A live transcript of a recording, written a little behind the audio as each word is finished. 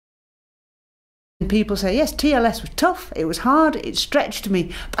People say, yes, TLS was tough, it was hard, it stretched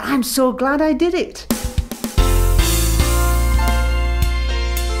me, but I'm so glad I did it.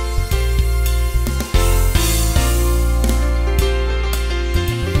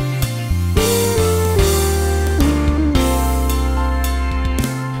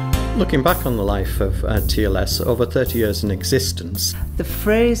 Looking back on the life of TLS, over 30 years in existence. The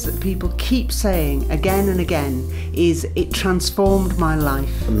phrase that people keep saying again and again is, it transformed my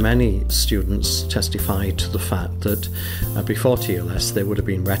life. Many students testify to the fact that before TLS they would have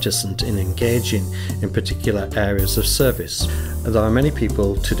been reticent in engaging in particular areas of service. There are many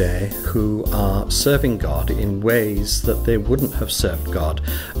people today who are serving God in ways that they wouldn't have served God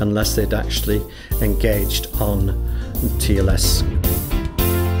unless they'd actually engaged on TLS.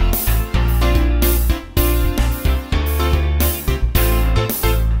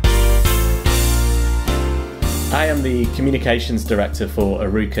 I am the Communications Director for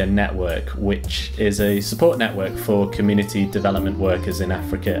Aruka Network, which is a support network for community development workers in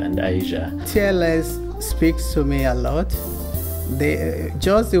Africa and Asia. TLS speaks to me a lot.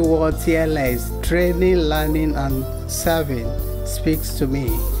 Just the word TLS, training, learning and serving, speaks to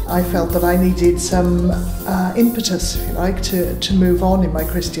me. I felt that I needed some impetus, if you like, to move on in my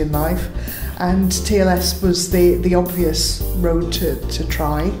Christian life. And TLS was the obvious road to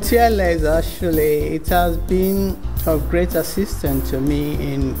try. TLS actually, it has been of great assistance to me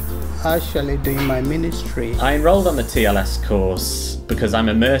in actually doing my ministry. I enrolled on the TLS course because I'm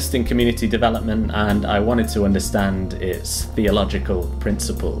immersed in community development and I wanted to understand its theological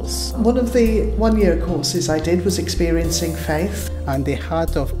principles. One of the one-year courses I did was Experiencing Faith. And the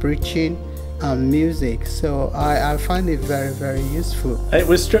heart of preaching and music, so I find it very, very useful. It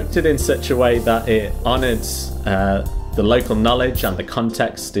was structured in such a way that it honoured the local knowledge and the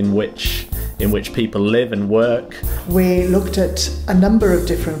context in which people live and work. We looked at a number of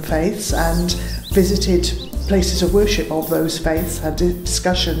different faiths and visited places of worship of those faiths, had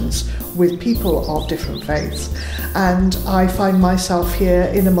discussions with people of different faiths, and I find myself here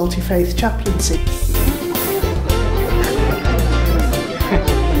in a multi-faith chaplaincy.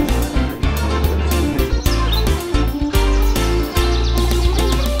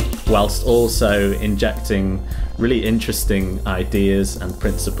 Whilst also injecting really interesting ideas and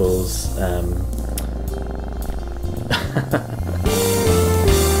principles.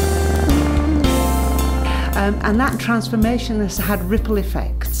 And that transformation has had ripple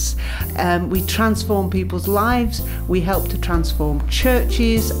effects. We transform people's lives, we help to transform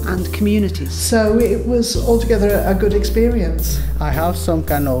churches and communities. So it was altogether a good experience. I have some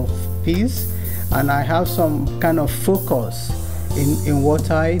kind of peace and I have some kind of focus in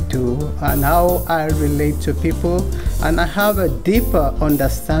what I do and how I relate to people, and I have a deeper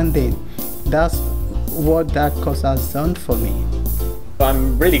understanding. That's what that course has done for me.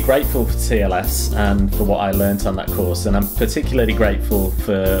 I'm really grateful for TLS and for what I learnt on that course, and I'm particularly grateful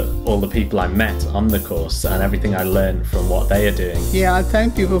for all the people I met on the course and everything I learned from what they are doing. Yeah, I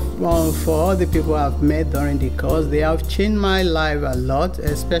thank people for all the people I've met during the course. They have changed my life a lot,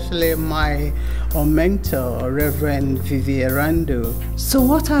 especially my mentor, Reverend Vivian Rando. So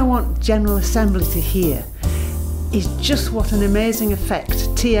what I want General Assembly to hear is just what an amazing effect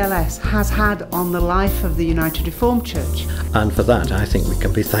TLS has had on the life of the United Reformed Church. And for that I think we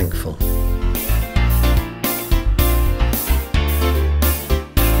can be thankful.